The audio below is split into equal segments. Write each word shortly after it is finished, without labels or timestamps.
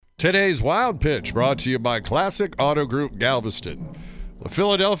Today's Wild Pitch brought to you by Classic Auto Group Galveston. The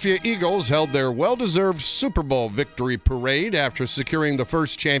Philadelphia Eagles held their well-deserved Super Bowl victory parade after securing the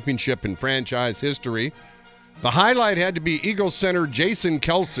first championship in franchise history. The highlight had to be Eagles center Jason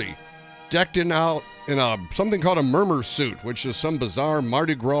Kelce, decked out in something called a murmur suit, which is some bizarre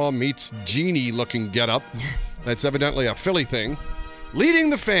Mardi Gras meets genie-looking getup. That's evidently a Philly thing. Leading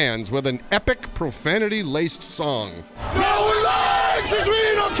the fans with an epic profanity-laced song. No one likes us,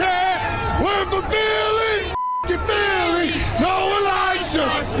 we don't care. We're fulfilling Philly. No one likes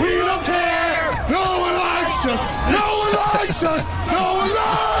us, we don't care. No one likes us, no one likes us. No one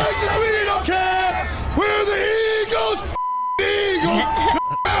likes us, we don't care. We're the Eagles.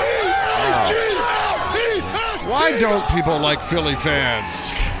 Why don't people like Philly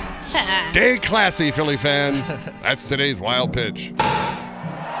fans? Stay classy, Philly fan. That's today's Wild Pitch.